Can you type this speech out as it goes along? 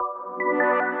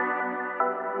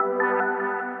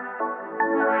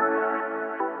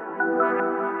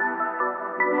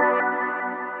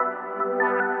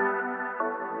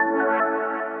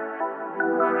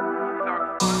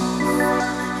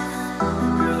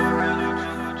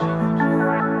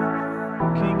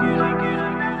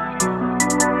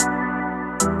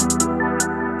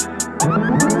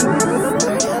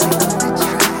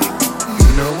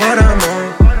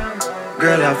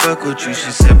fuck with you.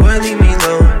 She said, boy, leave me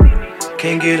alone.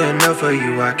 Can't get enough of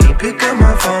you, I can't pick up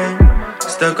my phone.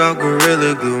 Stuck out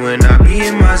Gorilla Glue and I be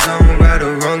in my zone. Right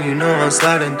or wrong, you know I'm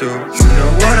sliding through. You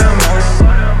know what I'm on.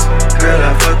 Girl,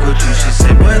 I fuck with you. She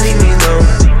said, boy, leave me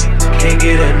alone. Can't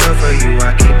get enough of you,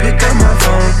 I can't pick up my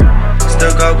phone.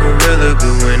 Stuck out Gorilla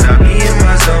Glue and I be in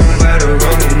my zone. Right or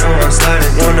wrong, you know I'm sliding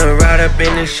through. Wanna ride up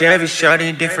in the Chevy,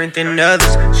 shawty different than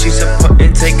others. She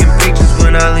supporting, taking pictures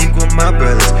when I link with my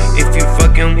brothers. If you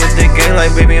fucking with the gang,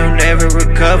 like baby, I'll never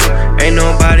recover. Ain't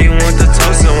nobody want the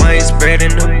toast, so I ain't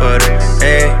spreading the butter.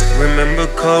 Hey, remember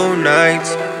cold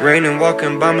nights, raining,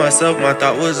 walking by myself, my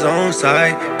thought was on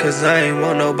site. Cause I ain't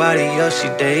want nobody else, she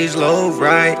days low,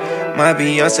 right? My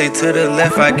Beyonce to the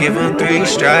left, I give him 3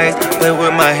 strikes. Play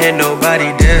with my head,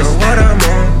 nobody dance. Know what I'm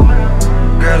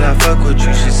on. Girl, I fuck with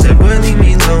you. She said, boy, leave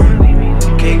me alone.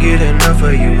 Can't get enough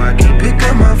of you, I can't pick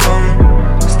up my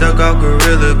phone. Stuck out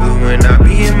Gorilla Glue and I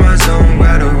be in my zone.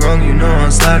 Right or wrong, you know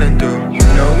I'm sliding through. You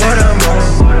know what I'm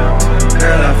on.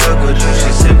 Girl, I fuck with you.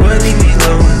 She said, boy, leave me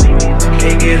alone.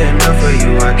 Can't get enough of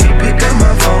you, I can't pick up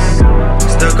my phone.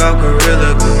 Stuck out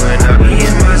Gorilla Glue and I be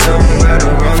in my zone. Right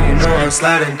or wrong, you know I'm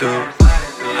sliding through.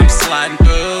 I'm sliding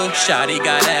through, shawty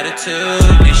got attitude.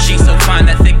 And she so fine,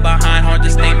 that thick behind, hard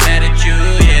to stay mad at you,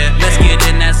 yeah. Let's get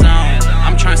in that zone,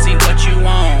 I'm tryna see what you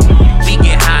want. We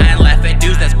get high and laugh at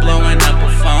dudes that's blowing up a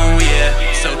phone, yeah.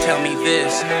 So tell me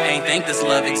this, ain't think this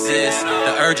love exists.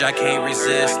 The urge I can't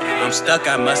resist, I'm stuck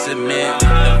I must admit.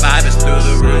 The vibe is through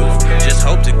the roof, just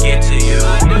hope to get to you.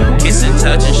 Kiss and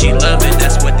touch and she love it,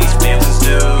 that's what these feelings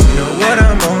do. You know what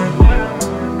I'm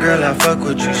on. Girl, I fuck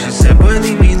with you. She said, boy,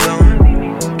 leave me alone.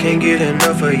 Can't get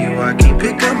enough of you, I can't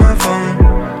pick up my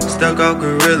phone. Stuck out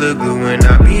Gorilla Glue and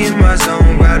I be in my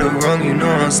zone. Right or wrong, you know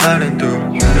I'm sliding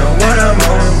through. You know what I'm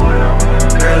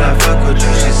on. Girl, I fuck with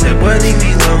you. She said, boy, leave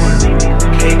me alone.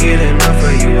 Can't get enough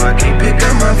of you, I can't pick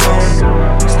up my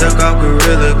phone. Stuck out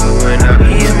Gorilla Glue and I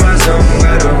be in my zone.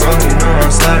 Right or wrong, you know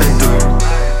I'm sliding through.